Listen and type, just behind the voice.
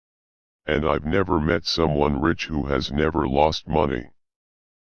and I've never met someone rich who has never lost money.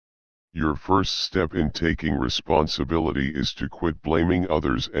 Your first step in taking responsibility is to quit blaming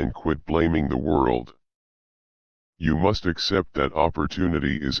others and quit blaming the world. You must accept that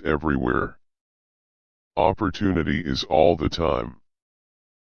opportunity is everywhere. Opportunity is all the time.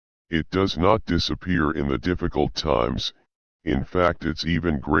 It does not disappear in the difficult times, in fact it's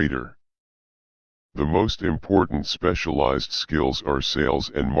even greater. The most important specialized skills are sales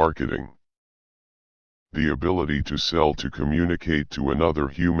and marketing. The ability to sell, to communicate to another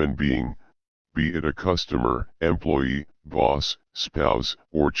human being, be it a customer, employee, boss, spouse,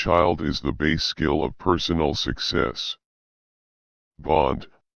 or child, is the base skill of personal success. Bond,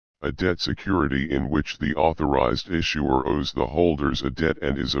 a debt security in which the authorized issuer owes the holders a debt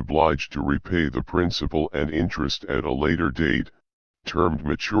and is obliged to repay the principal and interest at a later date, termed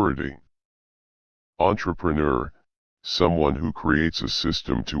maturity. Entrepreneur, someone who creates a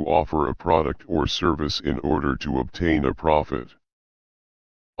system to offer a product or service in order to obtain a profit.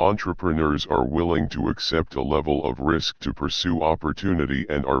 Entrepreneurs are willing to accept a level of risk to pursue opportunity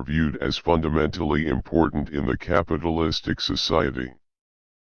and are viewed as fundamentally important in the capitalistic society.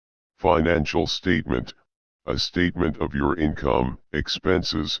 Financial statement, a statement of your income,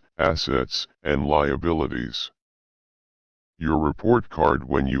 expenses, assets, and liabilities. Your report card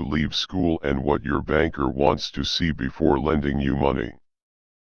when you leave school and what your banker wants to see before lending you money.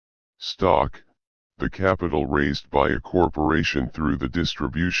 Stock, the capital raised by a corporation through the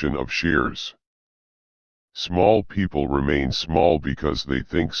distribution of shares. Small people remain small because they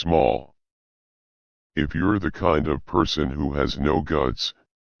think small. If you're the kind of person who has no guts,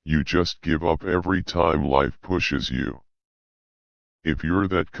 you just give up every time life pushes you. If you're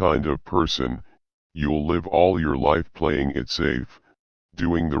that kind of person, you'll live all your life playing it safe,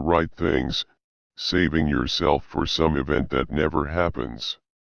 doing the right things, saving yourself for some event that never happens.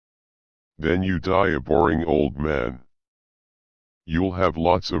 Then you die a boring old man. You'll have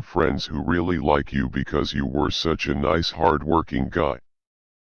lots of friends who really like you because you were such a nice hard-working guy.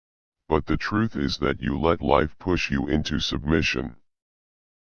 But the truth is that you let life push you into submission.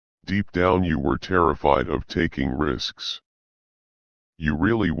 Deep down you were terrified of taking risks. You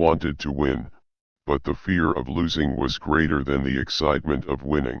really wanted to win, but the fear of losing was greater than the excitement of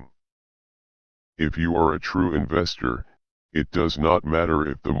winning. If you are a true investor, it does not matter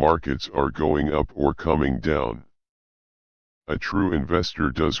if the markets are going up or coming down. A true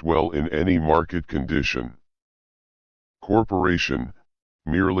investor does well in any market condition. Corporation,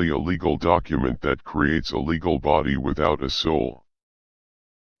 merely a legal document that creates a legal body without a soul.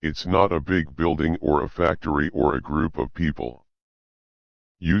 It's not a big building or a factory or a group of people.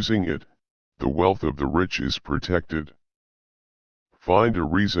 Using it, the wealth of the rich is protected. Find a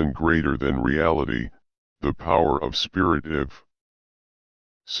reason greater than reality, the power of spirit.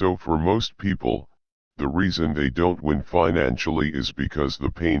 So for most people, the reason they don't win financially is because the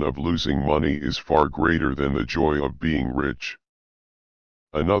pain of losing money is far greater than the joy of being rich.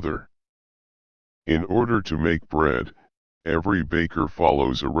 Another. In order to make bread, every baker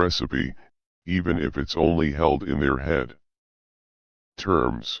follows a recipe, even if it's only held in their head.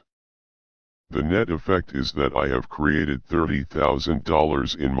 Terms. The net effect is that I have created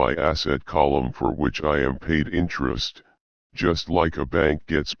 $30,000 in my asset column for which I am paid interest, just like a bank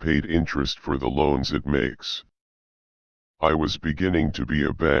gets paid interest for the loans it makes. I was beginning to be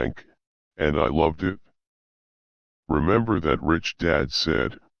a bank, and I loved it. Remember that rich dad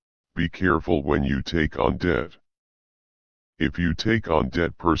said, "Be careful when you take on debt." If you take on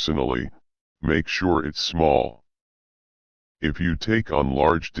debt personally, make sure it's small. If you take on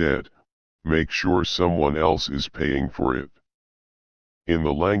large debt, make sure someone else is paying for it. In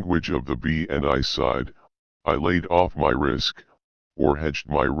the language of the B&I side, I laid off my risk, or hedged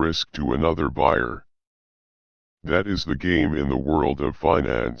my risk to another buyer. That is the game in the world of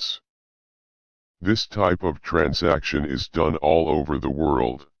finance. This type of transaction is done all over the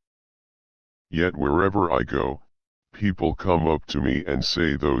world. Yet wherever I go, people come up to me and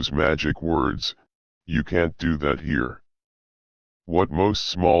say those magic words, "You can't do that here." What most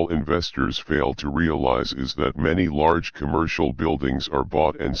small investors fail to realize is that many large commercial buildings are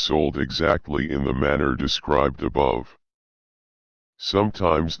bought and sold exactly in the manner described above.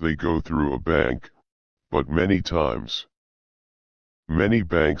 Sometimes they go through a bank, but many times. Many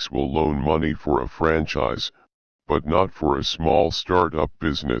banks will loan money for a franchise, but not for a small startup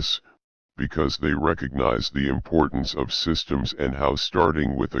business, because they recognize the importance of systems and how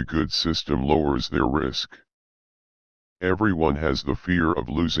starting with a good system lowers their risk. Everyone has the fear of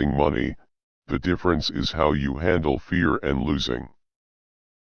losing money, the difference is how you handle fear and losing.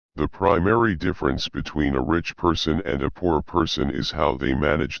 The primary difference between a rich person and a poor person is how they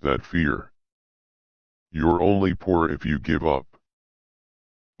manage that fear. You're only poor if you give up.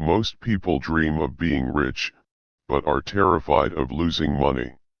 Most people dream of being rich, but are terrified of losing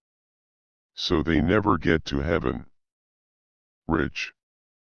money. So they never get to heaven. Rich.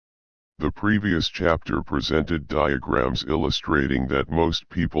 The previous chapter presented diagrams illustrating that most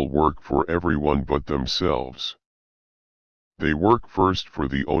people work for everyone but themselves. They work first for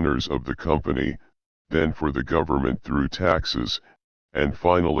the owners of the company, then for the government through taxes, and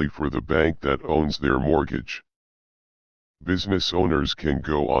finally for the bank that owns their mortgage. Business owners can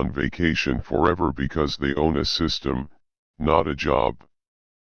go on vacation forever because they own a system, not a job.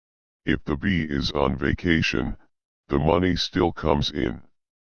 If the bee is on vacation, the money still comes in.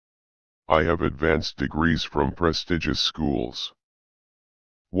 I have advanced degrees from prestigious schools.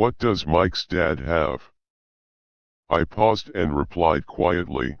 What does Mike's dad have? I paused and replied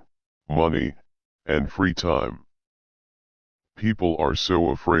quietly, money, and free time. People are so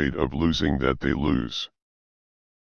afraid of losing that they lose.